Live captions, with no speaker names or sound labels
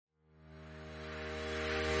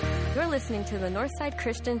listening to the Northside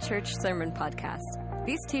Christian Church Sermon Podcast.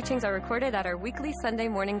 These teachings are recorded at our weekly Sunday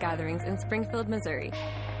morning gatherings in Springfield, Missouri.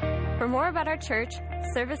 For more about our church,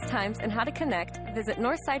 service times, and how to connect, visit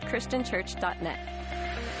northsidechristianchurch.net.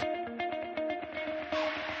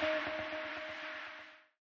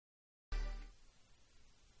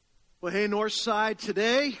 Well, hey, Northside,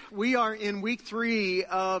 today we are in week 3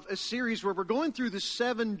 of a series where we're going through the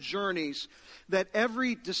 7 journeys that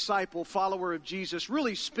every disciple, follower of Jesus,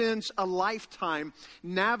 really spends a lifetime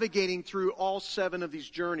navigating through all 7 of these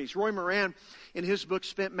journeys. Roy Moran, in his book,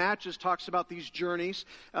 Spent Matches, talks about these journeys.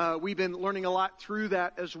 We've been learning a lot through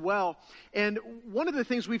that as well. And one of the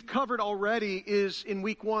things we've covered already is, in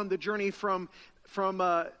week 1, the journey from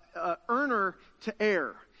earner to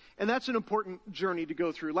heir. And that's an important journey to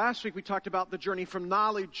go through. Last week we talked about the journey from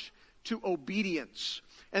knowledge to obedience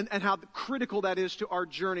and how critical that is to our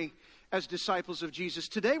journey as disciples of Jesus.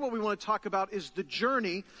 Today what we want to talk about is the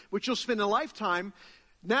journey, which you'll spend a lifetime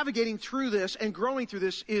navigating through this and growing through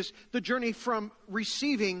this, is the journey from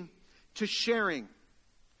receiving to sharing.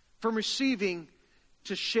 From receiving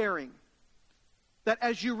to sharing. That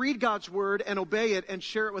as you read God's Word and obey it and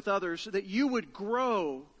share it with others, that you would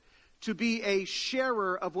grow to be a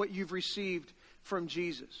sharer of what you've received from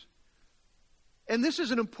Jesus. And this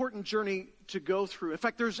is an important journey to go through. In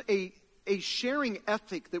fact, there's a sharing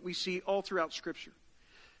ethic that we see all throughout Scripture.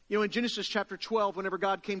 You know, in Genesis chapter 12, whenever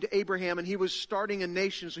God came to Abraham and he was starting a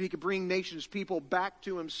nation so he could bring nations, people back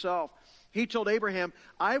to himself, he told Abraham,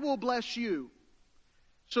 I will bless you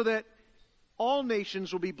so that all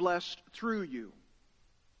nations will be blessed through you.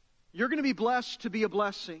 You're going to be blessed to be a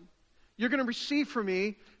blessing. You're going to receive from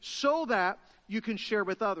me so that you can share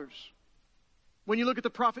with others. When you look at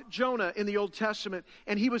the prophet Jonah in the Old Testament,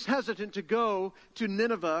 and he was hesitant to go to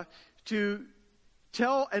Nineveh to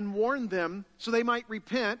tell and warn them so they might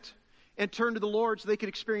repent and turn to the Lord so they could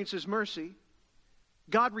experience His mercy.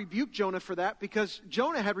 God rebuked Jonah for that because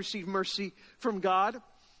Jonah had received mercy from God.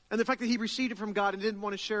 And the fact that he received it from God and didn't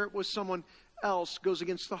want to share it with someone else goes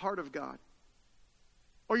against the heart of God.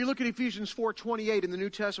 Or you look at Ephesians 4:28 in the New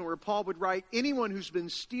Testament where Paul would write, anyone who's been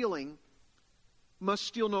stealing must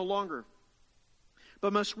steal no longer,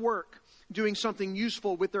 but must work, doing something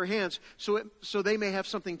useful with their hands so they may have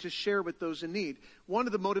something to share with those in need. One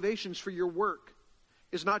of the motivations for your work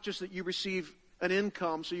is not just that you receive an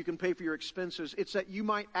income so you can pay for your expenses. It's that you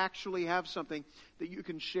might actually have something that you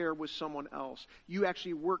can share with someone else. You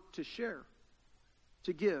actually work to share,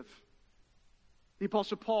 to give. The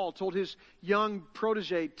Apostle Paul told his young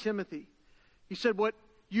protege, Timothy, he said, what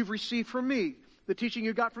you've received from me, the teaching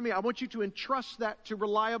you got from me, I want you to entrust that to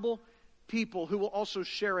reliable people who will also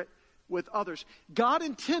share it with others. God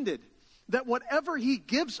intended that whatever He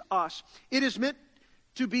gives us, it is meant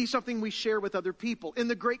to be something we share with other people. In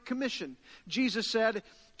the Great Commission, Jesus said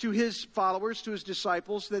to His followers, to His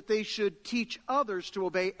disciples, that they should teach others to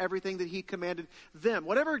obey everything that He commanded them.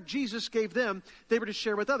 Whatever Jesus gave them, they were to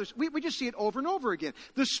share with others. We just see it over and over again.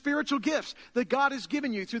 The spiritual gifts that God has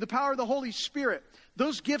given you through the power of the Holy Spirit,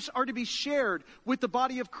 those gifts are to be shared with the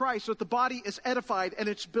body of Christ so that the body is edified and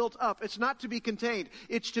it's built up. It's not to be contained.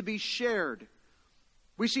 It's to be shared.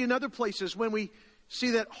 We see in other places when we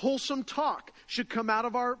see that wholesome talk should come out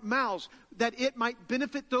of our mouths, that it might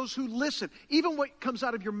benefit those who listen. Even what comes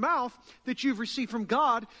out of your mouth that you've received from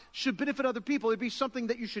God should benefit other people. It'd be something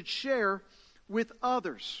that you should share with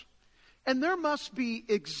others. And there must be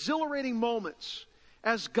exhilarating moments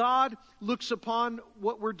as God looks upon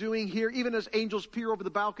what we're doing here, even as angels peer over the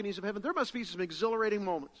balconies of heaven. There must be some exhilarating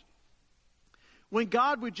moments when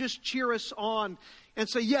God would just cheer us on and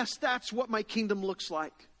say, yes, that's what my kingdom looks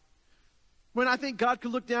like. When I think God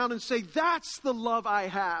could look down and say, that's the love I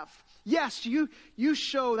have. Yes, you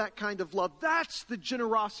show that kind of love. That's the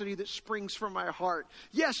generosity that springs from my heart.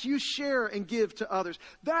 Yes, you share and give to others.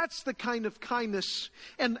 That's the kind of kindness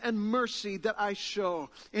and mercy that I show.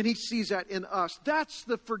 And He sees that in us. That's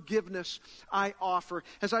the forgiveness I offer.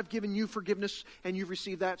 As I've given you forgiveness and you've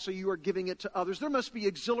received that, so you are giving it to others. There must be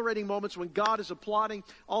exhilarating moments when God is applauding.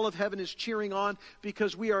 All of heaven is cheering on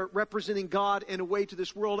because we are representing God in a way to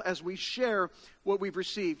this world as we share what we've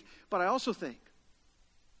received. But I also think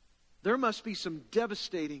there must be some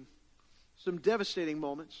devastating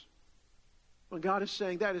moments when God is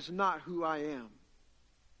saying, that is not who I am.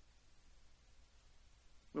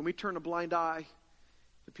 When we turn a blind eye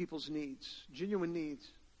to people's needs, genuine needs.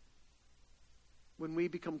 When we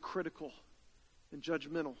become critical and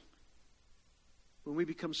judgmental. When we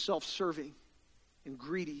become self-serving and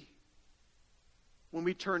greedy. When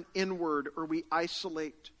we turn inward or we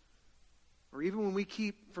isolate. Or even when we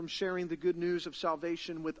keep from sharing the good news of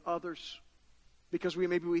salvation with others. because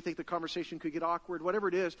maybe we think the conversation could get awkward. Whatever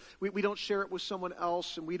it is, we don't share it with someone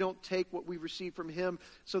else, and we don't take what we receive from him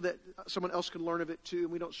so that someone else can learn of it too,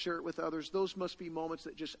 and we don't share it with others. Those must be moments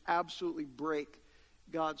that just absolutely break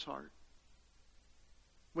God's heart.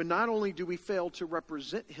 When not only do we fail to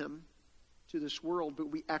represent him to this world, but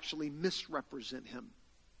we actually misrepresent him.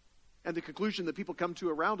 And the conclusion that people come to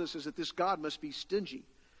around us is that this God must be stingy.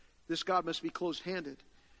 This God must be close-handed.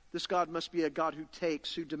 This God must be a God who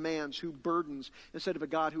takes, who demands, who burdens, instead of a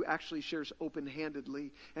God who actually shares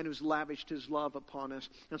open-handedly and who's lavished his love upon us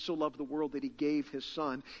and so loved the world that he gave his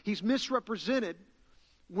Son. He's misrepresented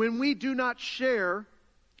when we do not share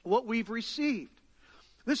what we've received.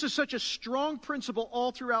 This is such a strong principle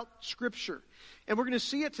all throughout Scripture. And we're going to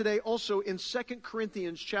see it today also in 2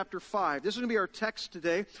 Corinthians chapter 5. This is going to be our text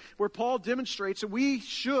today, where Paul demonstrates that we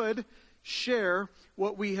should share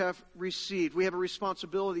what we have received. We have a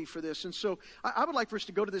responsibility for this. And so I would like for us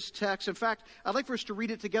to go to this text. In fact, I'd like for us to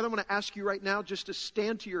read it together. I'm going to ask you right now just to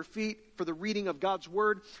stand to your feet for the reading of God's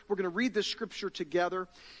Word. We're going to read this Scripture together.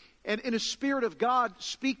 And in a spirit of God,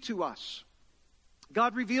 speak to us.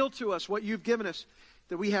 God, reveal to us what you've given us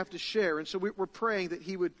that we have to share. And so we're praying that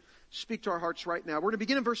he would speak to our hearts right now. We're going to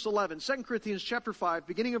begin in verse 11. 2 Corinthians chapter 5,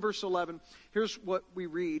 beginning of verse 11. Here's what we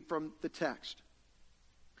read from the text.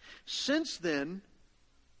 Since then,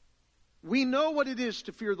 we know what it is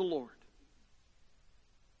to fear the Lord.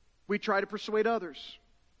 We try to persuade others.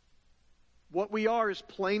 What we are is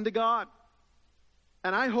plain to God.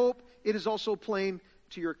 And I hope it is also plain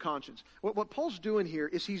to your conscience. What Paul's doing here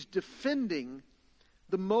is he's defending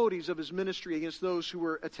the motives of his ministry against those who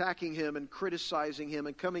were attacking him and criticizing him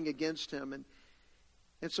and coming against him.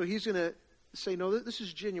 And so he's going to say, no, this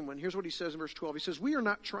is genuine. Here's what he says in verse 12. He says, we are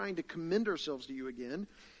not trying to commend ourselves to you again,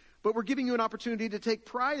 but we're giving you an opportunity to take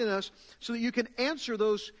pride in us so that you can answer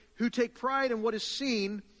those who take pride in what is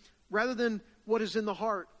seen rather than what is in the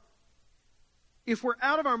heart. If we're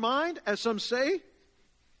out of our mind, as some say,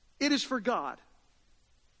 it is for God.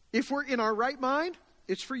 If we're in our right mind,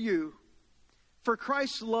 it's for you. For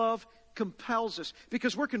Christ's love compels us,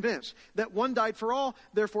 because we're convinced that one died for all,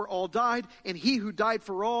 therefore all died, and he who died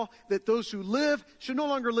for all, that those who live should no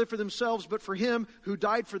longer live for themselves, but for him who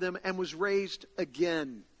died for them and was raised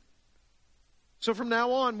again. So from now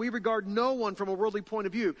on, we regard no one from a worldly point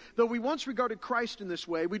of view. Though we once regarded Christ in this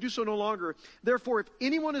way, we do so no longer. Therefore, if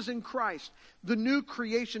anyone is in Christ, the new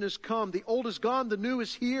creation has come. The old is gone, the new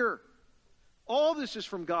is here. All this is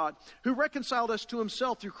from God, who reconciled us to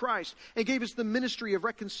himself through Christ and gave us the ministry of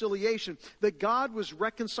reconciliation, that God was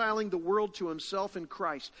reconciling the world to himself in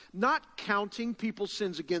Christ, not counting people's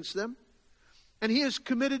sins against them. And he has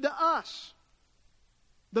committed to us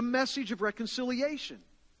the message of reconciliation.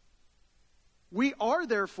 We are,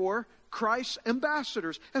 therefore, Christ's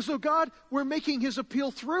ambassadors, as though God were making his appeal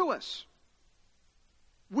through us.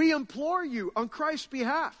 We implore you on Christ's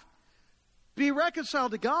behalf, be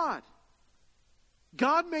reconciled to God.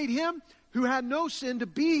 God made him who had no sin to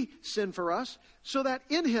be sin for us, so that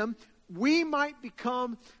in him we might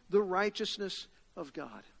become the righteousness of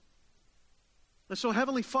God. And so,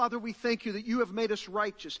 Heavenly Father, we thank you that you have made us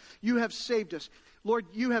righteous. You have saved us. Lord,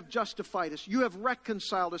 you have justified us. You have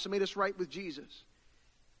reconciled us and made us right with Jesus.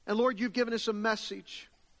 And Lord, you've given us a message.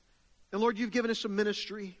 And Lord, you've given us a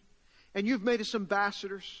ministry. And you've made us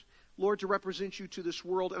ambassadors, Lord, to represent you to this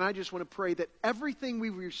world. And I just want to pray that everything we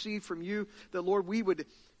receive from you, that, Lord, we would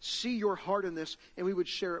see your heart in this and we would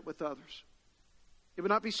share it with others. It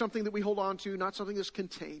would not be something that we hold on to, not something that's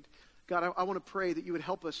contained. God, I want to pray that you would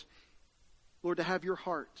help us, Lord, to have your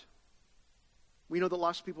heart. We know that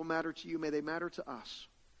lost people matter to you. May they matter to us.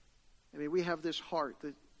 And may we have this heart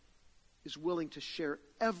that is willing to share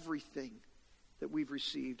everything that we've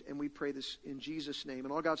received. And we pray this in Jesus' name.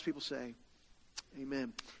 And all God's people say,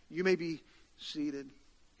 amen. You may be seated.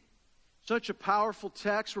 Such a powerful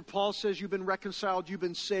text where Paul says you've been reconciled, you've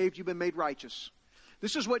been saved, you've been made righteous.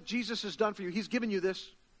 This is what Jesus has done for you. He's given you this.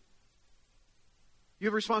 You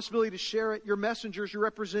have a responsibility to share it. Your messengers, your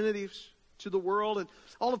representatives to the world. And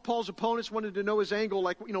all of Paul's opponents wanted to know his angle,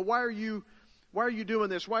 like, why are you doing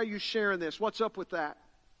this? Why are you sharing this? What's up with that?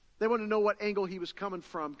 They wanted to know what angle he was coming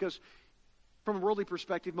from, because from a worldly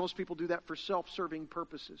perspective, most people do that for self-serving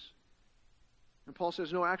purposes. And Paul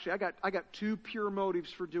says, no, actually, I got two pure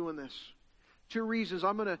motives for doing this. Two reasons.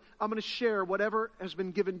 I'm gonna share whatever has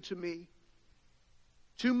been given to me.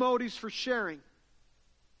 Two motives for sharing.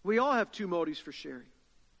 We all have two motives for sharing.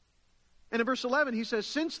 And in verse 11, he says,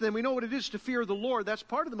 since then, we know what it is to fear the Lord. That's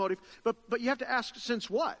part of the motive. But you have to ask, since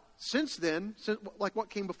what? Since then, like what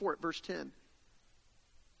came before it? Verse 10.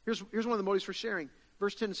 Here's one of the motives for sharing.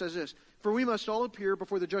 Verse 10 says this, for we must all appear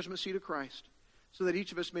before the judgment seat of Christ, so that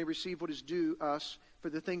each of us may receive what is due us for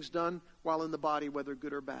the things done while in the body, whether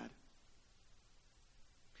good or bad.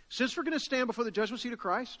 Since we're going to stand before the judgment seat of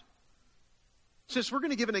Christ, since we're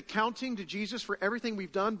going to give an accounting to Jesus for everything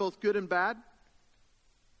we've done, both good and bad,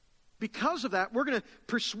 because of that, we're going to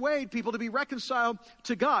persuade people to be reconciled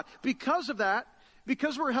to God. Because of that,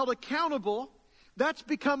 because we're held accountable, that's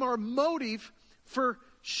become our motive for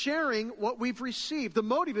sharing what we've received. The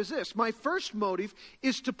motive is this. My first motive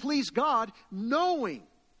is to please God, knowing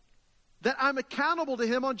that I'm accountable to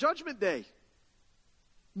Him on Judgment Day.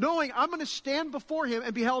 Knowing I'm going to stand before Him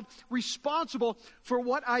and be held responsible for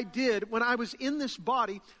what I did when I was in this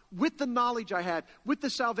body with the knowledge I had, with the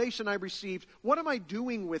salvation I received. What am I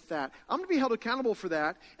doing with that? I'm going to be held accountable for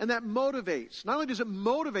that, and that motivates. Not only does it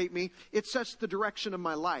motivate me, it sets the direction of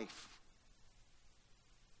my life.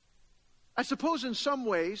 I suppose in some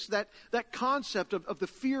ways that concept of the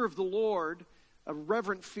fear of the Lord, a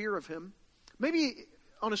reverent fear of Him, maybe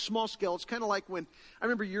on a small scale, it's kind of like when, I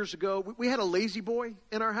remember years ago, we had a lazy boy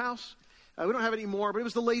in our house. We don't have it anymore, but it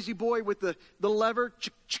was the lazy boy with the lever,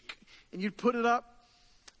 and you'd put it up,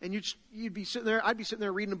 and you'd be sitting there, I'd be sitting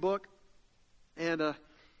there reading a book, and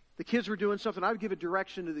the kids were doing something. I would give a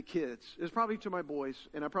direction to the kids. It was probably to my boys,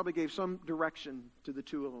 and I probably gave some direction to the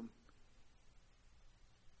two of them.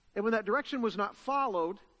 And when that direction was not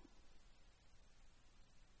followed,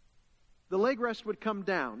 the leg rest would come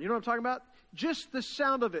down. You know what I'm talking about? Just the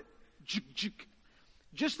sound of it.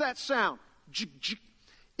 Just that sound.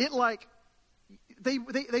 It like,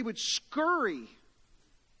 they would scurry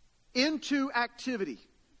into activity.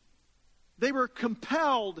 They were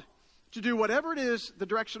compelled to do whatever it is, the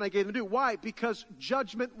direction I gave them to do. Why? Because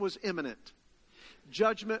judgment was imminent.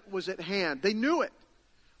 Judgment was at hand. They knew it.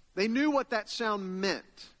 They knew what that sound meant.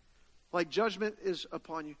 Like judgment is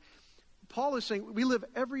upon you. Paul is saying we live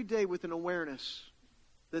every day with an awareness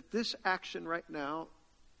that this action right now,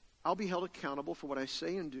 I'll be held accountable for what I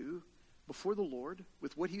say and do before the Lord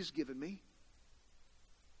with what He's given me.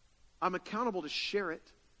 I'm accountable to share it.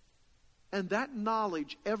 And that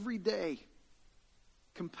knowledge every day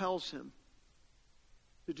compels him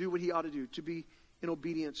to do what he ought to do, to be in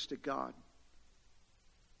obedience to God.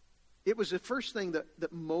 It was the first thing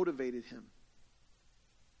that motivated him.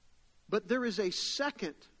 But there is a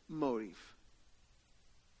second motive.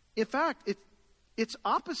 In fact, it's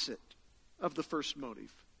opposite of the first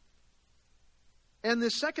motive. And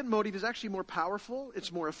the second motive is actually more powerful.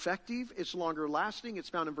 It's more effective. It's longer lasting. It's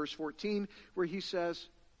found in verse 14 where he says,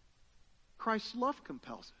 Christ's love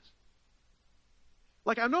compels us.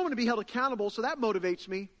 Like, I know I'm going to be held accountable, so that motivates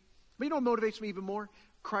me. But you know what motivates me even more?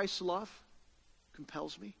 Christ's love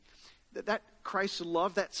compels me. That Christ's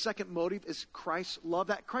love, that second motive is Christ's love.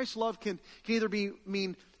 That Christ's love can either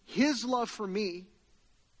mean His love for me.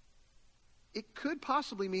 It could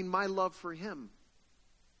possibly mean my love for Him.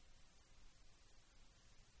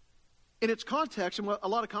 In its context, and what a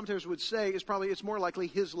lot of commentators would say is probably it's more likely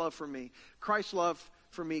His love for me. Christ's love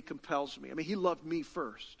for me compels me. I mean, He loved me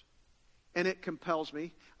first, and it compels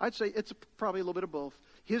me. I'd say it's probably a little bit of both.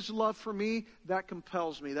 His love for me, that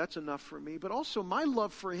compels me. That's enough for me. But also my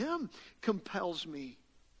love for Him compels me.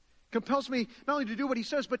 Compels me not only to do what He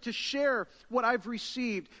says, but to share what I've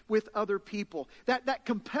received with other people. That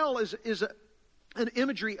compel is an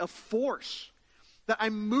imagery of force. That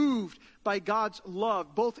I'm moved by God's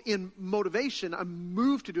love, both in motivation, I'm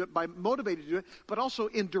moved to do it, motivated to do it, but also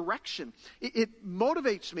in direction. It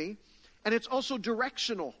motivates me, and it's also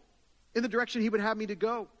directional, in the direction He would have me to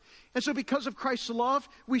go. And so because of Christ's love,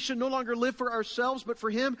 we should no longer live for ourselves, but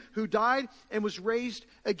for Him who died and was raised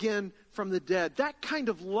again from the dead. That kind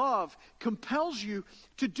of love compels you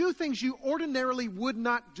to do things you ordinarily would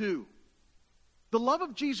not do. The love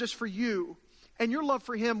of Jesus for you and your love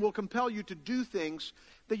for Him will compel you to do things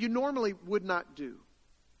that you normally would not do.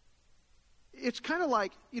 It's kind of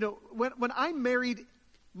like, when I married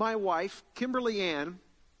my wife, Kimberly Ann,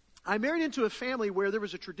 I married into a family where there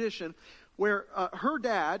was a tradition where her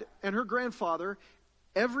dad and her grandfather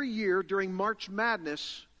every year during March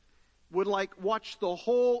Madness would watch the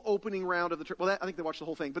whole opening round of the tournament. Well, I think they watched the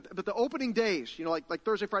whole thing, but the opening days, like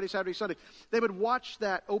Thursday, Friday, Saturday, Sunday, they would watch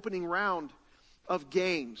that opening round of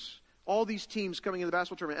games. All these teams coming in the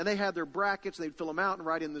basketball tournament, and they had their brackets, and they'd fill them out and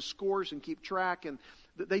write in the scores and keep track, and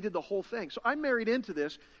they did the whole thing. So I married into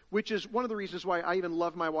this, which is one of the reasons why I even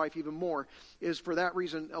love my wife even more, is for that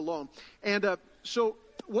reason alone. And so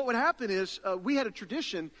what would happen is we had a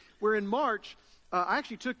tradition where in March, I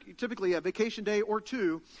actually took typically a vacation day or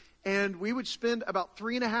two, and we would spend about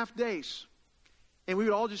 3.5 days. And we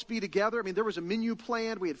would all just be together. I mean, there was a menu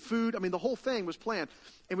planned. We had food. I mean, the whole thing was planned.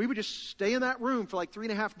 And we would just stay in that room for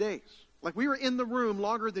 3.5 days. Like we were in the room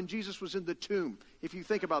longer than Jesus was in the tomb, if you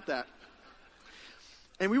think about that.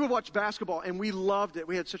 And we would watch basketball, and we loved it.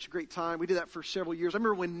 We had such a great time. We did that for several years. I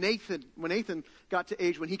remember when Nathan got to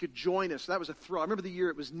age when he could join us. That was a thrill. I remember the year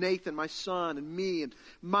it was Nathan, my son, and me, and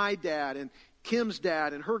my dad, and Kim's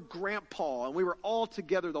dad, and her grandpa. And we were all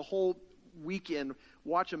together the whole weekend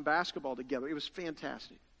watching basketball together. It was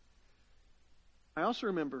fantastic. I also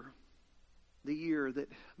remember the year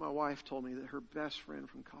that my wife told me that her best friend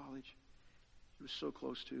from college, she was so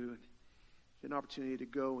close to, and she had an opportunity to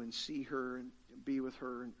go and see her and be with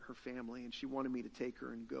her and her family, and she wanted me to take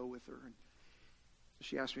her and go with her. And so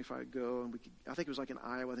she asked me if I would go, and I think it was like in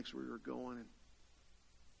Iowa, I think is where we were going.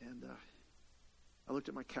 And I looked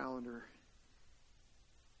at my calendar.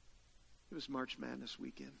 It was March Madness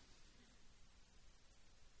weekend.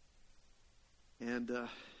 And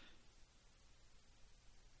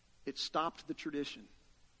it stopped the tradition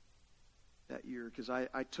that year because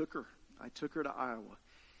I took her. I took her to Iowa.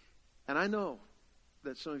 And I know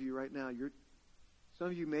that some of you right now, some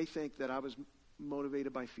of you may think that I was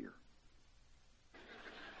motivated by fear.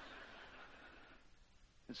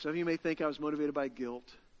 And some of you may think I was motivated by guilt.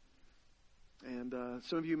 And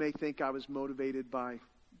some of you may think I was motivated by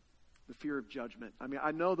the fear of judgment. I mean,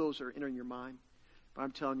 I know those are entering your mind, but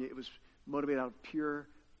I'm telling you, it was motivated out of pure,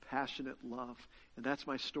 passionate love. And that's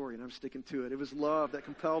my story, and I'm sticking to it. It was love that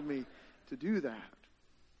compelled me to do that.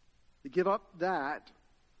 To give up that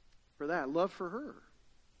for that, love for her.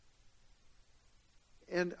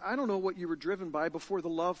 And I don't know what you were driven by before the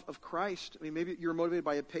love of Christ. I mean, maybe you're motivated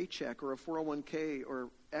by a paycheck or a 401k or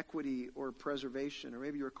equity or preservation, or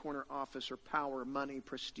maybe you're a corner office or power, money,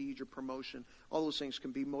 prestige, or promotion. All those things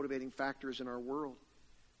can be motivating factors in our world.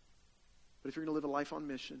 But if you're going to live a life on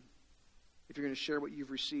mission, if you're going to share what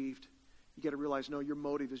you've received, you got to realize, no, your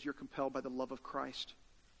motive is you're compelled by the love of Christ.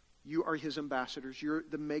 You are His ambassadors. You're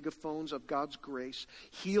the megaphones of God's grace,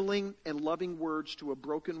 healing and loving words to a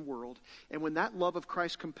broken world. And when that love of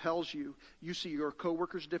Christ compels you, you see your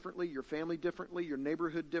coworkers differently, your family differently, your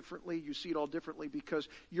neighborhood differently. You see it all differently because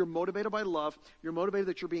you're motivated by love. You're motivated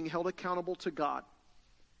that you're being held accountable to God.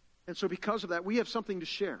 And so because of that, we have something to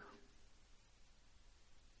share.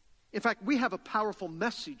 In fact, we have a powerful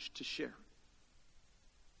message to share.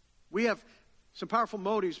 We have some powerful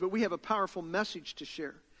motives, but we have a powerful message to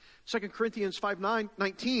share. 2 Corinthians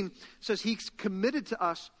 5:19 says He's committed to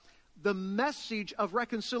us the message of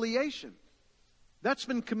reconciliation. That's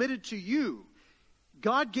been committed to you.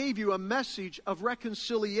 God gave you a message of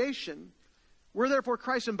reconciliation. We're therefore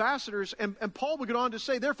Christ's ambassadors. And Paul would go on to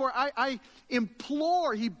say, therefore I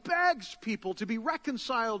implore, he begs people to be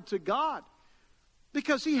reconciled to God.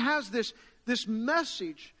 Because he has this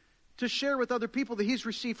message to share with other people that he's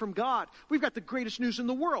received from God. We've got the greatest news in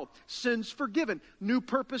the world. Sins forgiven. New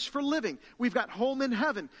purpose for living. We've got home in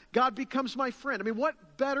heaven. God becomes my friend. I mean,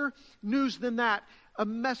 what better news than that? A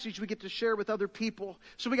message we get to share with other people.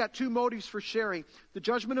 So we got two motives for sharing. The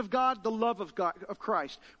judgment of God, the love of God, of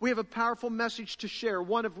Christ. We have a powerful message to share.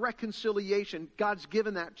 One of reconciliation. God's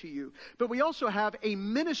given that to you. But we also have a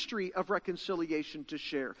ministry of reconciliation to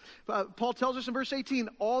share. Paul tells us in verse 18,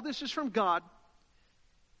 all this is from God,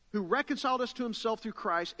 who reconciled us to himself through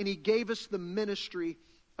Christ, and he gave us the ministry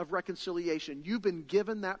of reconciliation. You've been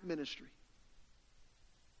given that ministry.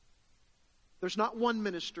 There's not one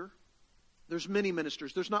minister. There's many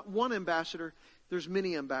ministers. There's not one ambassador. There's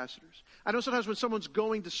many ambassadors. I know sometimes when someone's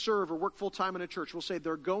going to serve or work full-time in a church, we'll say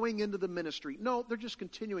they're going into the ministry. No, they're just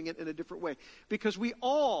continuing it in a different way. Because we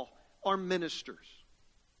all are ministers.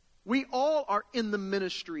 We all are in the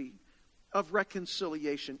ministry of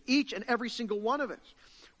reconciliation. Each and every single one of us.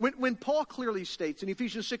 When Paul clearly states in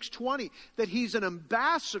Ephesians 6:20 that he's an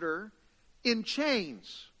ambassador in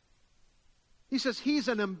chains. He says he's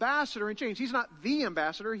an ambassador in chains. He's not the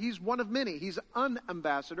ambassador. He's one of many. He's an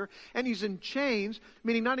ambassador. And he's in chains,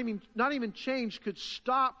 meaning not even chains could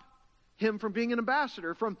stop him from being an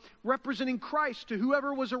ambassador, from representing Christ to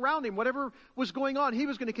whoever was around him. Whatever was going on, he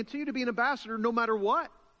was going to continue to be an ambassador no matter what.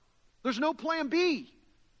 There's no plan B.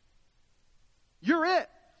 You're it.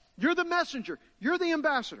 You're the messenger. You're the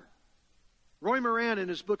ambassador. Roy Moran, in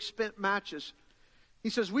his book Spent Matches, he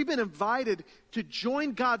says, we've been invited to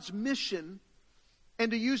join God's mission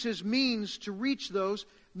and to use his means to reach those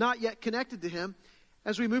not yet connected to him.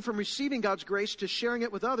 As we move from receiving God's grace to sharing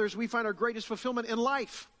it with others, we find our greatest fulfillment in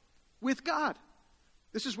life with God.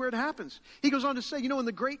 This is where it happens. He goes on to say, in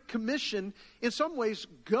the Great Commission, in some ways,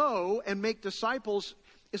 go and make disciples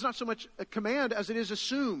is not so much a command as it is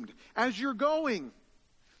assumed. As you're going,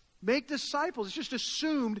 make disciples. It's just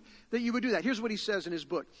assumed that you would do that. Here's what he says in his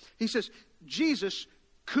book. He says, Jesus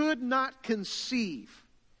could not conceive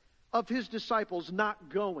of his disciples not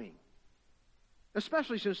going.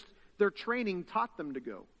 especially since their training taught them to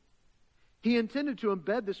go. He intended to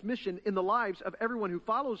embed this mission in the lives of everyone who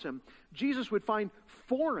follows him. Jesus would find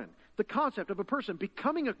foreign the concept of a person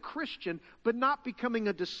becoming a Christian but not becoming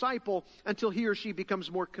a disciple until he or she becomes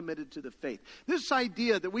more committed to the faith. This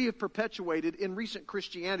idea that we have perpetuated in recent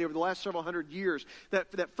Christianity over the last several hundred years,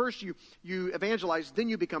 that first you evangelize, then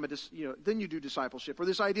you become then you do discipleship, or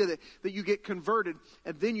this idea that you get converted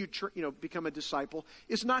and then you become a disciple,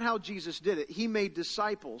 is not how Jesus did it. He made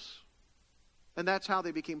disciples, and that's how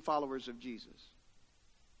they became followers of Jesus.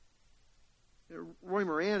 Roy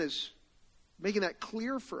Moran is making that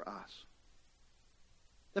clear for us.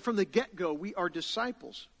 That from the get-go, we are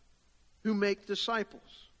disciples who make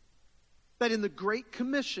disciples. That in the Great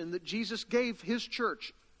Commission that Jesus gave his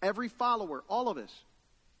church, every follower, all of us,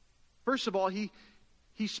 first of all, he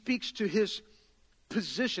speaks to his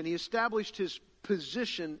position. He established his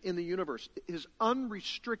position in the universe, his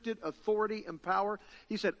unrestricted authority and power.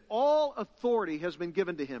 He said, all authority has been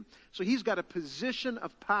given to him. So he's got a position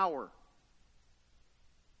of power.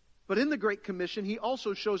 But in the Great Commission, he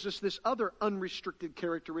also shows us this other unrestricted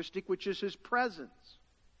characteristic, which is his presence.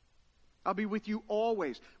 I'll be with you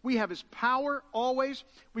always. We have his power always.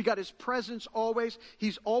 We got his presence always.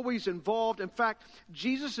 He's always involved. In fact,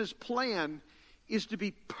 Jesus' plan is to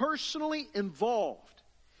be personally involved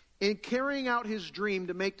in carrying out his dream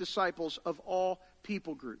to make disciples of all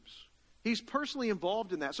people groups. He's personally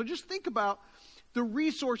involved in that. So just think about the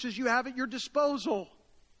resources you have at your disposal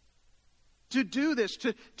to do this,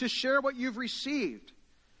 to share what you've received.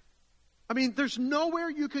 I mean, there's nowhere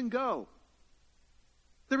you can go.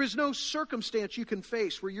 There is no circumstance you can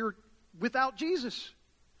face where you're without Jesus,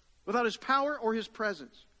 without his power or his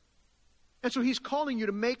presence. And so he's calling you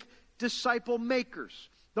to make disciple makers.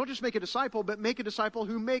 Don't just make a disciple, but make a disciple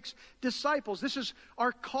who makes disciples. This is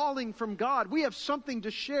our calling from God. We have something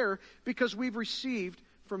to share because we've received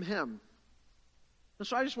from him. And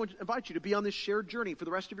so I just want to invite you to be on this shared journey for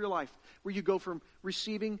the rest of your life, where you go from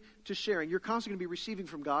receiving to sharing. You're constantly going to be receiving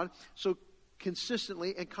from God, so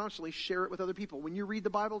consistently and constantly share it with other people. When you read the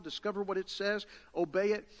Bible, discover what it says,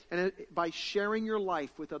 obey it, and by sharing your life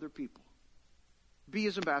with other people. Be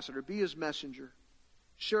his ambassador, be his messenger.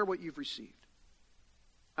 Share what you've received.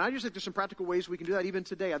 And I just think there's some practical ways we can do that even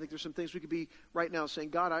today. I think there's some things we could be right now saying,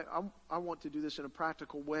 God, I want to do this in a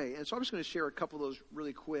practical way. And so I'm just going to share a couple of those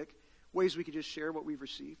really quick ways we could just share what we've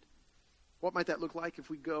received. What might that look like if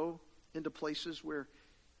we go into places where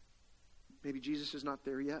maybe Jesus is not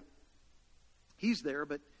there yet? He's there,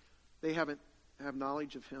 but they have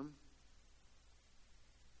knowledge of him.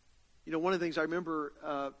 You know, one of the things I remember,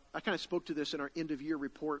 I kind of spoke to this in our end-of-year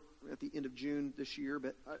report at the end of June this year,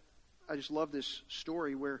 but I just love this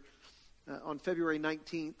story where on February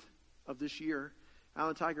 19th of this year,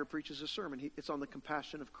 Alan Tiger preaches a sermon. It's on the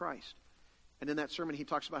compassion of Christ. And in that sermon, he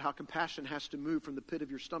talks about how compassion has to move from the pit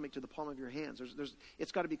of your stomach to the palm of your hands.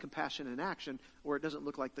 It's got to be compassion in action, or it doesn't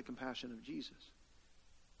look like the compassion of Jesus.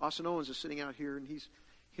 Austin Owens is sitting out here, and he's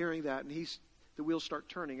hearing that, and the wheels start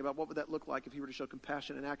turning about what would that look like if he were to show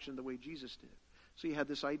compassion in action the way Jesus did. So he had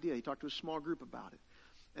this idea. He talked to a small group about it.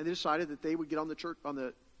 And they decided that they would get on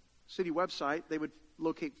the city website. They would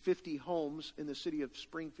locate 50 homes in the city of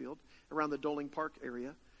Springfield around the Doling Park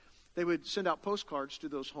area. They would send out postcards to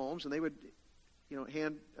those homes, and they would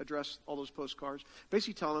hand address all those postcards,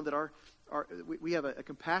 basically telling them that we have a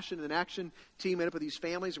compassion and action team made up of these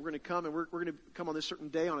families, and we're going to come, and we're going to come on this certain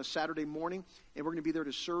day on a Saturday morning, and we're going to be there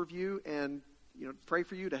to serve you and pray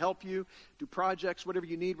for you, to help you, do projects, whatever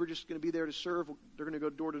you need. We're just going to be there to serve. They're going to go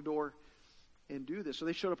door to door and do this. So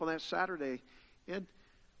they showed up on that Saturday, and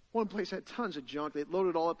one place had tons of junk. They loaded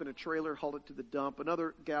it all up in a trailer, hauled it to the dump.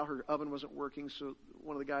 Another gal, her oven wasn't working, so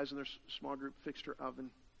one of the guys in their small group fixed her oven.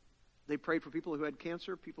 They prayed for people who had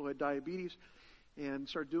cancer, people who had diabetes, and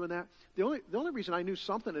started doing that. The only reason I knew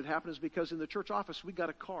something had happened is because in the church office we got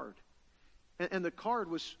a card. And the card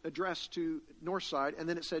was addressed to Northside, and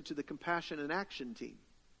then it said to the Compassion and Action team.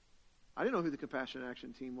 I didn't know who the Compassion and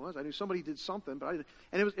Action team was. I knew somebody did something, but I didn't.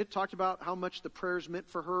 And it talked about how much the prayers meant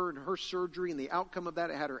for her and her surgery and the outcome of that.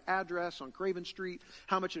 It had her address on Craven Street,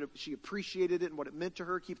 how much she appreciated it and what it meant to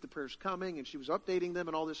her, keep the prayers coming, and she was updating them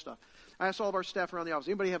and all this stuff. I asked all of our staff around the office,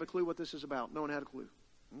 anybody have a clue what this is about? No one had a clue.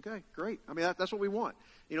 Okay, great. I mean, that's what we want.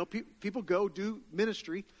 People go do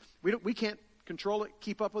ministry. We can't control it,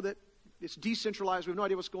 keep up with it. It's decentralized. We have no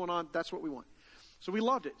idea what's going on. That's what we want. So we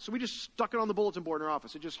loved it. So we just stuck it on the bulletin board in our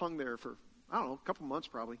office. It just hung there for, I don't know, a couple months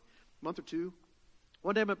probably, a month or two.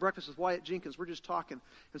 One day I'm at breakfast with Wyatt Jenkins. We're just talking.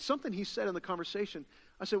 And something he said in the conversation,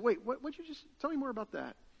 I said, wait, what'd you just, tell me more about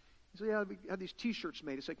that. He said, yeah, we had these T-shirts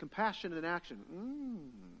made. It said compassion in action.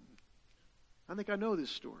 I think I know this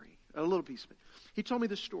story, a little piece of it. He told me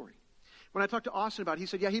this story. When I talked to Austin about it, he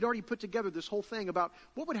said, yeah, he'd already put together this whole thing about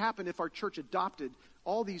what would happen if our church adopted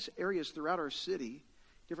all these areas throughout our city,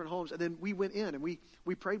 different homes, and then we went in and we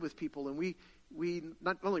prayed with people, and we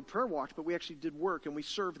not only prayer walked, but we actually did work, and we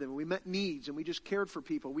served them, and we met needs, and we just cared for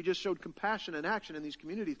people. We just showed compassion and action in these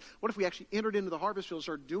communities. What if we actually entered into the harvest field and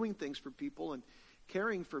started doing things for people and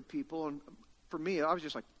caring for people? And for me, I was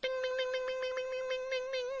just like, ding, ding, ding, ding, ding, ding, ding,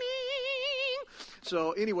 ding, ding, ding.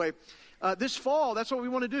 So anyway, this fall, that's what we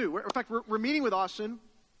want to do. In fact, we're meeting with Austin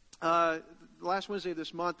the last Wednesday of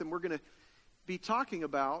this month, and we're going to be talking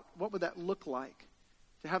about what would that look like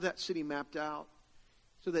to have that city mapped out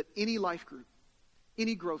so that any life group,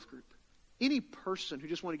 any growth group, any person who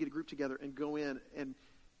just want to get a group together and go in and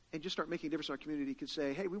just start making a difference in our community could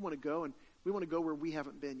say, hey, we want to go, and we want to go where we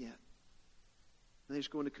haven't been yet. And they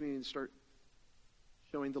just go into the community and start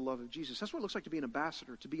showing the love of Jesus. That's what it looks like to be an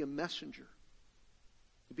ambassador, to be a messenger,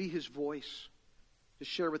 to be his voice, to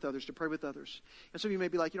share with others, to pray with others. And some of you may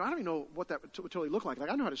be like, I don't even know what that would totally look like. Like,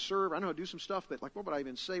 I know how to serve, I know how to do some stuff, but like, what would I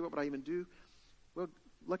even say? What would I even do? Well,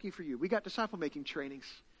 lucky for you. We got disciple-making trainings.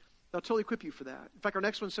 They'll totally equip you for that. In fact, our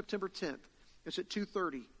next one's September 10th. It's at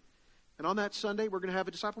 2:30. And on that Sunday, we're going to have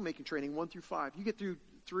a disciple-making training, 1 through 5. You get through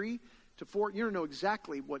 3 to 4, you're going to know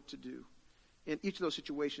exactly what to do in each of those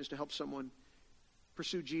situations to help someone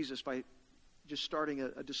pursue Jesus by just starting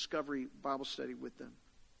a discovery Bible study with them.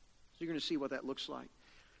 So you're going to see what that looks like.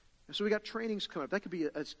 And so we got trainings coming up. That could be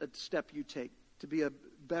a step you take to be a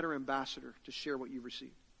better ambassador, to share what you've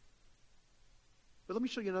received. But let me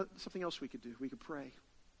show you something else we could do. We could pray.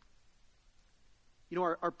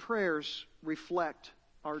 Our prayers reflect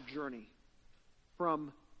our journey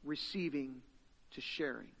from receiving to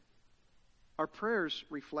sharing. Our prayers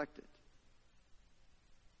reflect it.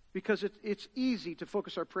 Because it's easy to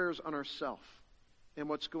focus our prayers on ourselves and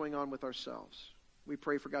what's going on with ourselves. We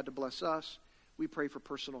pray for God to bless us. We pray for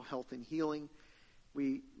personal health and healing.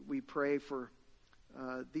 We pray for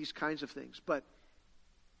these kinds of things. But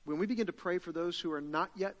when we begin to pray for those who are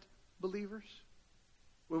not yet believers,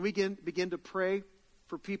 when we begin to pray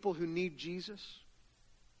for people who need Jesus,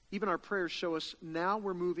 even our prayers show us now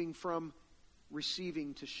we're moving from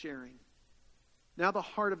receiving to sharing. Now the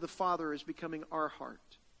heart of the Father is becoming our heart.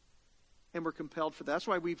 And we're compelled for that. That's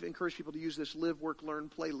why we've encouraged people to use this live, work, learn,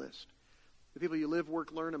 play list. The people you live,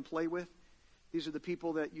 work, learn, and play with, these are the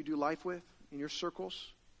people that you do life with in your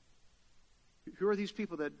circles. Who are these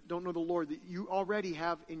people that don't know the Lord that you already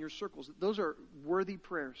have in your circles? Those are worthy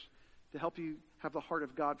prayers to help you have the heart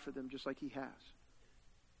of God for them, just like He has.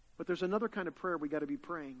 But there's another kind of prayer we got to be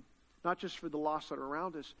praying, not just for the lost that are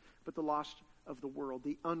around us, but the lost of the world,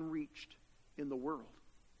 the unreached in the world.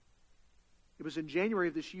 It was in January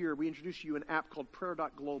of this year we introduced you an app called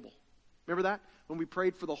Prayer.Global. Remember that? When we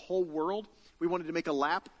prayed for the whole world, we wanted to make a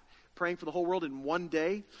lap praying for the whole world in one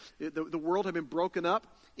day. The world had been broken up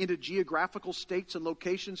into geographical states and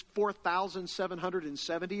locations,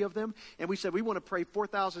 4,770 of them. And we said we want to pray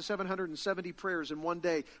 4,770 prayers in one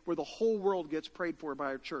day where the whole world gets prayed for by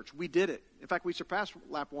our church. We did it. In fact, we surpassed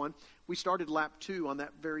lap 1. We started lap 2 on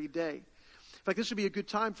that very day. In fact, this would be a good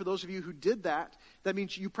time for those of you who did that. That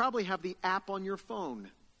means you probably have the app on your phone.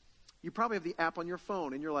 You probably have the app on your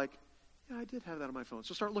phone, and you're like, yeah, I did have that on my phone.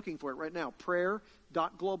 So start looking for it right now.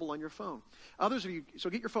 Prayer.Global on your phone. Others of you,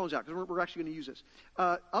 so get your phones out because we're actually going to use this.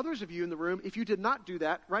 Others of you in the room, if you did not do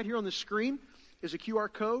that, right here on the screen is a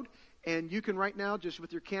QR code, and you can right now, just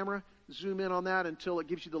with your camera, zoom in on that until it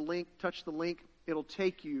gives you the link. Touch the link. It'll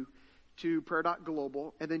take you to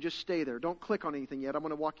Prayer.Global, and then just stay there. Don't click on anything yet. I'm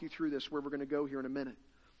going to walk you through this, where we're going to go here in a minute.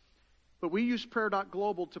 But we use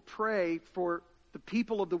Prayer.Global to pray for the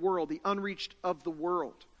people of the world, the unreached of the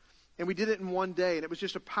world. And we did it in one day, and it was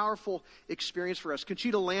just a powerful experience for us.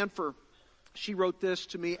 Conchita Lanfer, she wrote this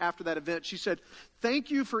to me after that event. She said,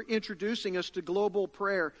 "Thank you for introducing us to global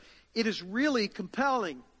prayer. It is really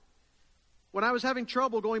compelling. When I was having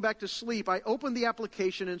trouble going back to sleep, I opened the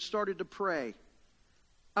application and started to pray.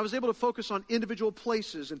 I was able to focus on individual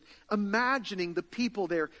places and imagining the people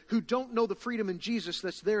there who don't know the freedom in Jesus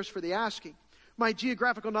that's theirs for the asking. My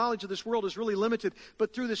geographical knowledge of this world is really limited,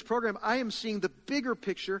 but through this program, I am seeing the bigger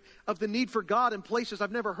picture of the need for God in places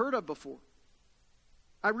I've never heard of before.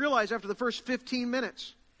 I realized after the first 15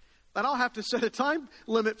 minutes that I'll have to set a time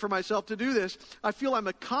limit for myself to do this. I feel I'm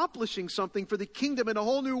accomplishing something for the kingdom in a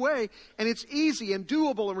whole new way, and it's easy and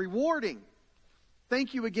doable and rewarding.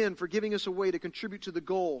 Thank you again for giving us a way to contribute to the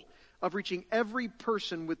goal of reaching every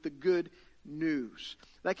person with the good news."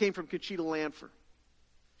 That came from Conchita Lanfer.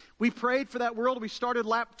 We prayed for that world. We started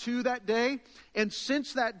lap 2 that day. And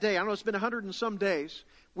since that day, I don't know, it's been 100 and some days,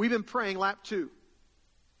 we've been praying lap 2.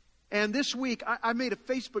 And this week, I made a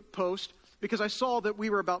Facebook post because I saw that we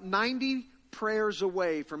were about 90 prayers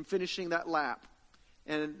away from finishing that lap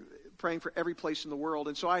and praying for every place in the world.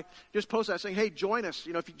 And so I just posted that saying, hey, join us.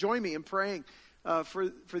 If you join me in praying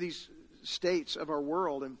for these states of our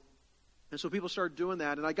world. And so people started doing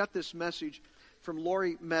that. And I got this message from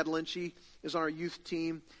Lori Medlin. She is on our youth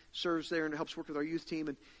team, serves there and helps work with our youth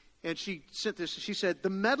team. And she sent this. She said, the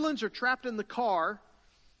Medlins are trapped in the car.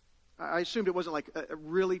 I assumed it wasn't like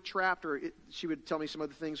really trapped, or she would tell me some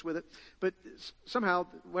other things with it. But somehow,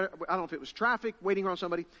 I don't know if it was traffic, waiting around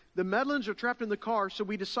somebody. The Medlins are trapped in the car, so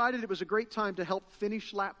we decided it was a great time to help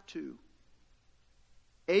finish lap 2.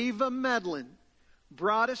 Ava Medlin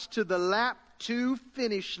brought us to the lap 2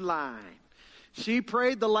 finish line. She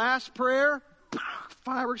prayed the last prayer,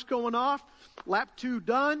 fireworks going off, lap 2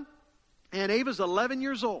 done, and Ava's 11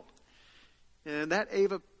 years old. And that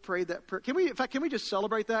Ava prayed that prayer. Can we just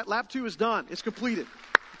celebrate that? Lap 2 is done. It's completed.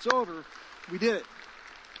 It's over. We did it.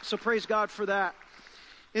 So praise God for that.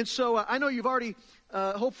 And so I know you've already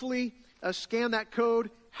hopefully scanned that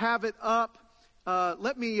code, have it up.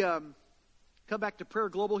 Let me come back to Prayer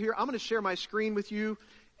Global here. I'm going to share my screen with you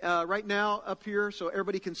right now up here so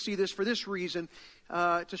everybody can see this for this reason.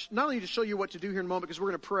 Not only to show you what to do here in a moment because we're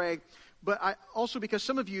going to pray, but also because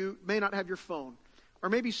some of you may not have your phone. Or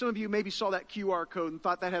maybe some of you saw that QR code and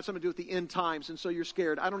thought that had something to do with the end times, and so you're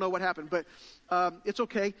scared. I don't know what happened, but it's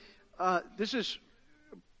okay.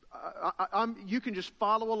 You can just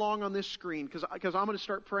follow along on this screen because I'm going to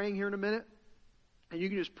start praying here in a minute, and you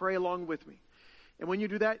can just pray along with me. And when you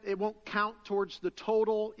do that, it won't count towards the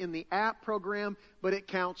total in the app program, but it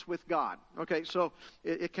counts with God. Okay, so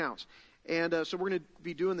it counts. And so we're going to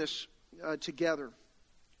be doing this together.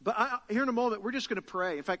 But here in a moment, we're just going to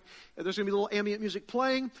pray. In fact, there's going to be a little ambient music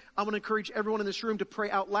playing. I want to encourage everyone in this room to pray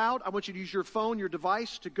out loud. I want you to use your phone, your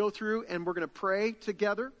device, to go through, and we're going to pray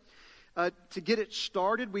together. To get it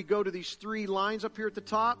started, we go to these 3 lines up here at the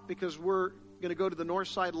top because we're going to go to the North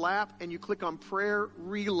Side Lap, and you click on Prayer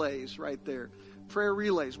Relays right there. Prayer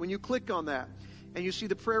Relays. When you click on that, and you see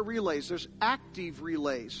the Prayer Relays, there's active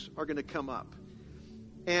relays are going to come up.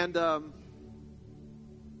 And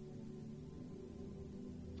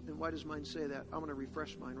why does mine say that? I'm going to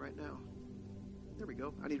refresh mine right now. There we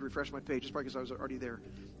go. I need to refresh my page. It's probably because I was already there.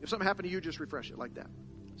 If something happened to you, just refresh it like that.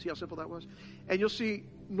 See how simple that was? And you'll see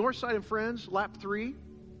Northside and Friends, lap 3,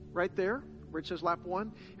 right there, where it says lap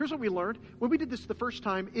 1. Here's what we learned. When we did this the first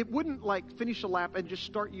time, it wouldn't finish a lap and just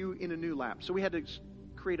start you in a new lap. So we had to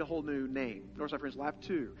create a whole new name. Northside Friends, lap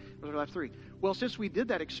 2. Northside, lap 3. Well, since we did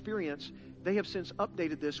that experience, they have since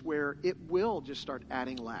updated this where it will just start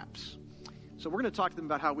adding laps. So we're going to talk to them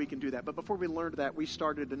about how we can do that. But before we learned that, we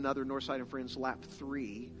started another Northside and Friends lap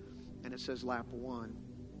 3, and it says lap 1.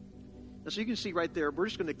 And so you can see right there, we're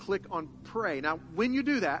just going to click on pray. Now, when you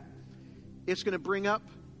do that, it's going to bring up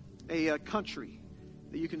a country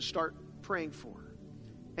that you can start praying for.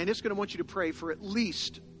 And it's going to want you to pray for at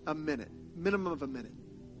least a minute, minimum of a minute.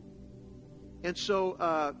 And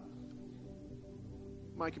so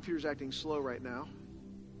my computer's acting slow right now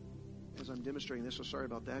as I'm demonstrating this, so sorry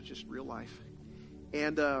about that. It's just real life.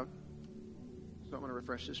 And so I'm going to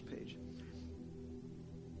refresh this page.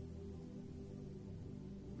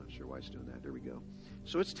 I'm not sure why it's doing that. There we go.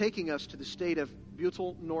 So it's taking us to the state of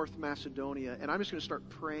Butyl, North Macedonia, and I'm just going to start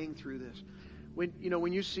praying through this.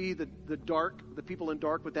 When you see the people in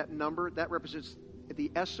dark with that number, that represents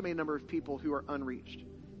the estimated number of people who are unreached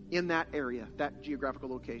in that area, that geographical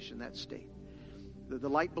location, that state. The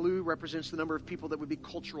light blue represents the number of people that would be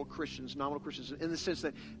cultural Christians, nominal Christians, in the sense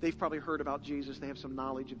that they've probably heard about Jesus. They have some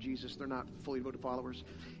knowledge of Jesus. They're not fully devoted followers.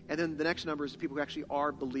 And then the next number is the people who actually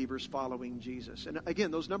are believers following Jesus. And again,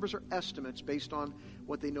 those numbers are estimates based on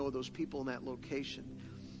what they know of those people in that location.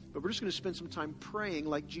 But we're just going to spend some time praying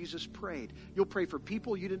like Jesus prayed. You'll pray for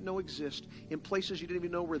people you didn't know exist, in places you didn't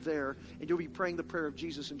even know were there, and you'll be praying the prayer of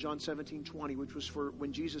Jesus in John 17:20, which was for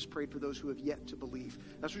when Jesus prayed for those who have yet to believe.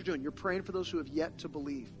 That's what you're doing. You're praying for those who have yet to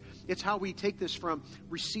believe. It's how we take this from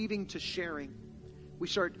receiving to sharing. We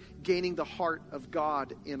start gaining the heart of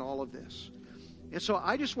God in all of this. And so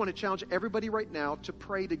I just want to challenge everybody right now to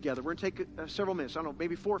pray together. We're going to take several minutes. I don't know,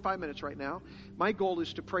 maybe 4 or 5 minutes right now. My goal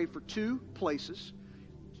is to pray for 2 places.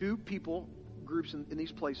 2 people, groups in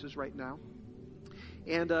these places right now.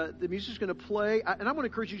 And the music's going to play. And I want to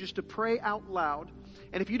encourage you just to pray out loud.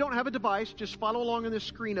 And if you don't have a device, just follow along on this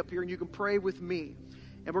screen up here and you can pray with me.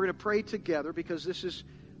 And we're going to pray together because this is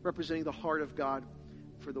representing the heart of God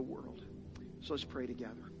for the world. So let's pray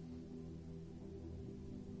together.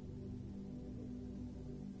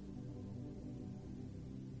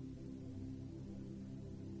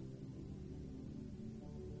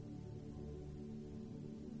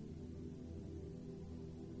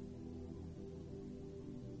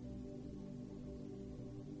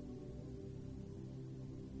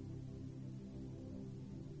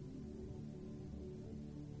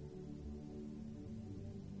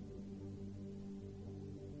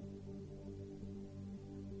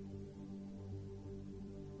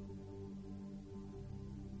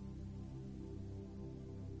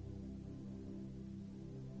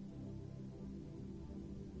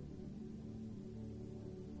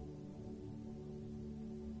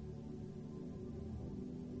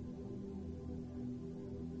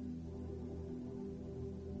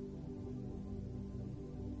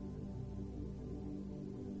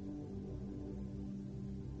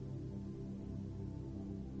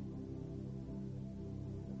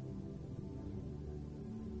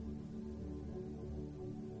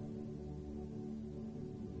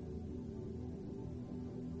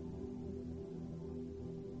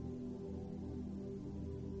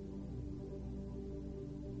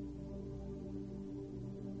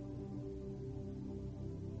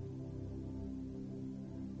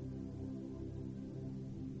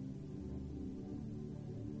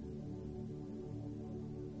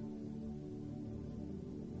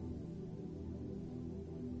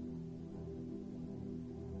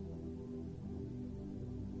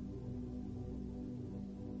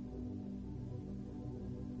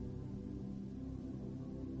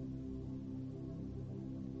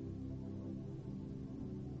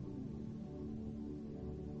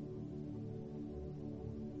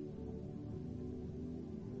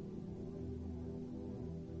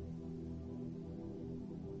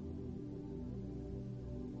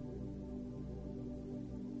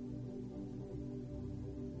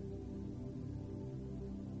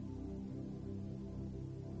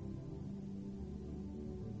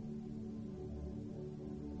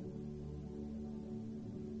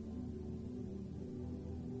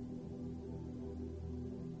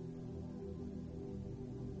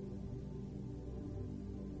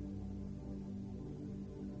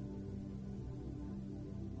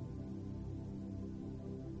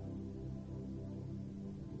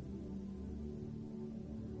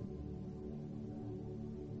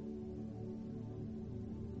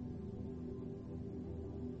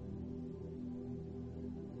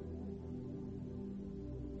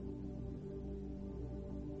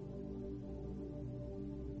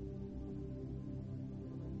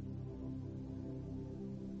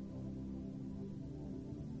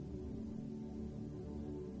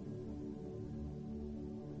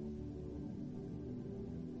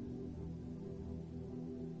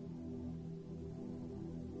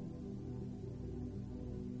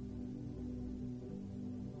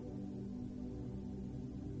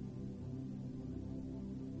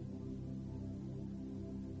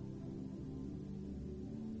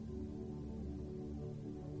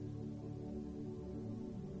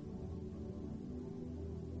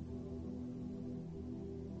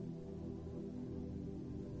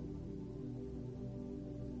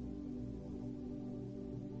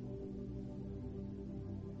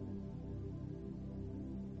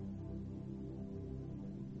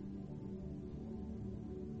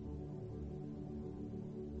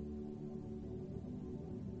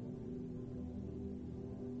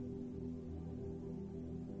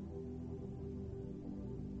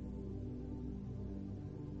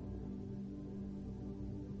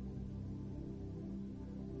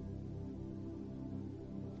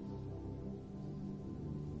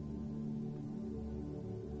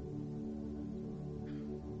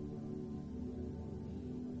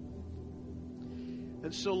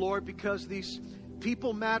 And so, Lord, because these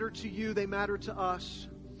people matter to you, they matter to us.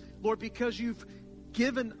 Lord, because you've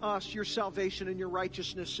given us your salvation and your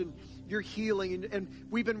righteousness and your healing, and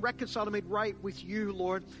we've been reconciled and made right with you,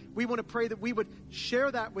 Lord. We want to pray that we would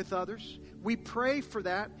share that with others. We pray for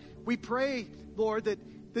that. We pray, Lord, that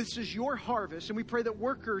this is your harvest, and we pray that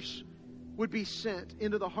workers would be sent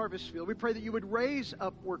into the harvest field. We pray that you would raise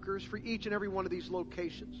up workers for each and every one of these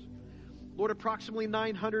locations. Lord, approximately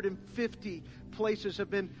 950 places have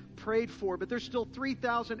been prayed for, but there's still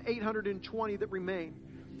 3,820 that remain.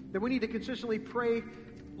 That we need to consistently pray,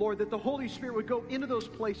 Lord, that the Holy Spirit would go into those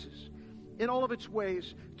places in all of its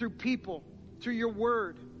ways, through people, through your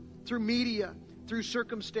word, through media, through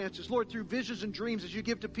circumstances, Lord, through visions and dreams as you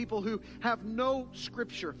give to people who have no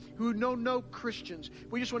scripture, who know no Christians.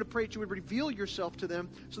 We just want to pray that you would reveal yourself to them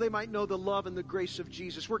so they might know the love and the grace of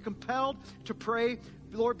Jesus. We're compelled to pray,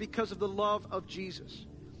 Lord, because of the love of Jesus.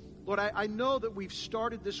 Lord, I know that we've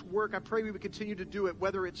started this work. I pray we would continue to do it,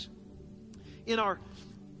 whether it's in our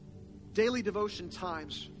daily devotion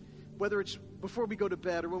times, whether it's before we go to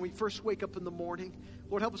bed or when we first wake up in the morning.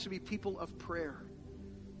 Lord, help us to be people of prayer.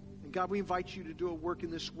 And God, we invite you to do a work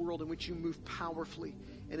in this world in which you move powerfully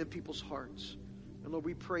and in people's hearts. And Lord,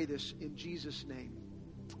 we pray this in Jesus' name.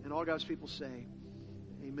 And all God's people say,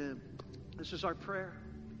 amen. This is our prayer.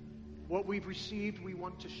 What we've received, we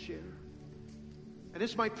want to share. And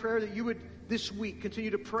it's my prayer that you would, this week,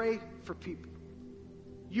 continue to pray for people.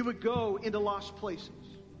 You would go into lost places.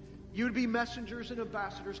 You would be messengers and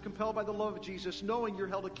ambassadors compelled by the love of Jesus, knowing you're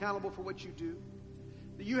held accountable for what you do.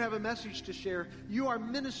 That you have a message to share. You are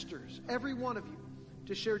ministers, every one of you,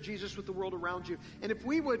 to share Jesus with the world around you. And if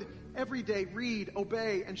we would every day read,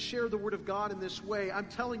 obey, and share the Word of God in this way, I'm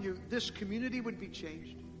telling you, this community would be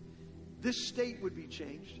changed. This state would be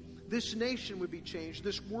changed. This nation would be changed.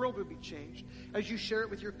 This world would be changed. As you share it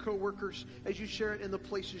with your coworkers, as you share it in the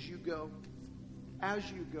places you go. As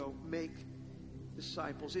you go, make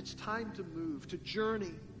disciples. It's time to move, to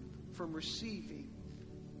journey from receiving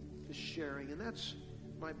to sharing. And that's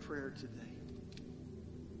my prayer today.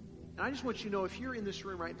 And I just want you to know, if you're in this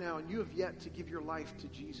room right now and you have yet to give your life to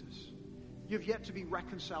Jesus, you have yet to be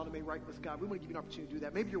reconciled and made right with God, we want to give you an opportunity to do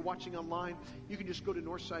that. Maybe you're watching online. You can just go to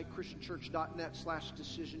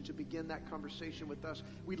northsidechristianchurch.net/decision to begin that conversation with us.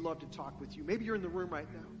 We'd love to talk with you. Maybe you're in the room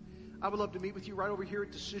right now. I would love to meet with you right over here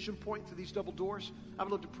at Decision Point through these double doors. I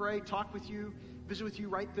would love to pray, talk with you, visit with you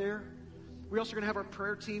right there. We're also going to have our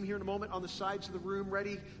prayer team here in a moment on the sides of the room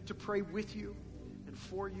ready to pray with you and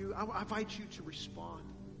for you. I invite you to respond.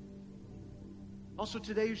 Also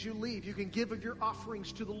today as you leave, you can give of your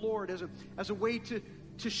offerings to the Lord as a way to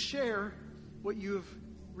share what you have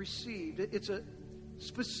received. It's a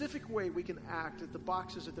specific way we can act at the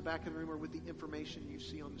boxes at the back of the room or with the information you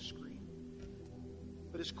see on the screen.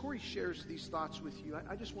 But as Corey shares these thoughts with you,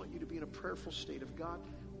 I just want you to be in a prayerful state of, God,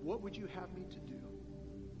 what would you have me to do?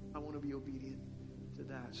 I want to be obedient to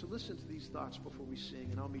that. So listen to these thoughts before we sing,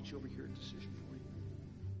 and I'll meet you over here at Decision Point.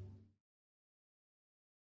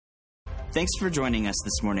 Thanks for joining us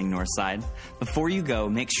this morning, Northside. Before you go,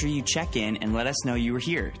 make sure you check in and let us know you were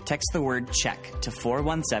here. Text the word CHECK to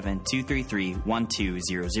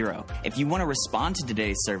 417-233-1200. If you want to respond to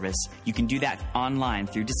today's service, you can do that online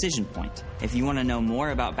through Decision Point. If you want to know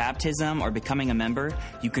more about baptism or becoming a member,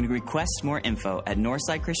 you can request more info at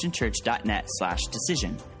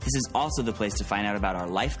northsidechristianchurch.net/decision. This is also the place to find out about our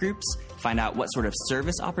life groups, find out what sort of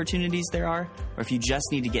service opportunities there are, or if you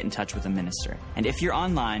just need to get in touch with a minister. And if you're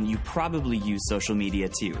online, you probably use social media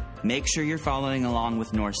too. Make sure you're following along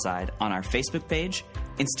with Northside on our Facebook page,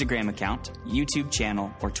 Instagram account, YouTube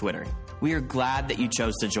channel, or Twitter. We are glad that you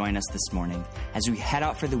chose to join us this morning. As we head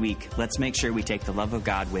out for the week, let's make sure we take the love of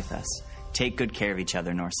God with us. Take good care of each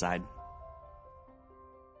other, Northside.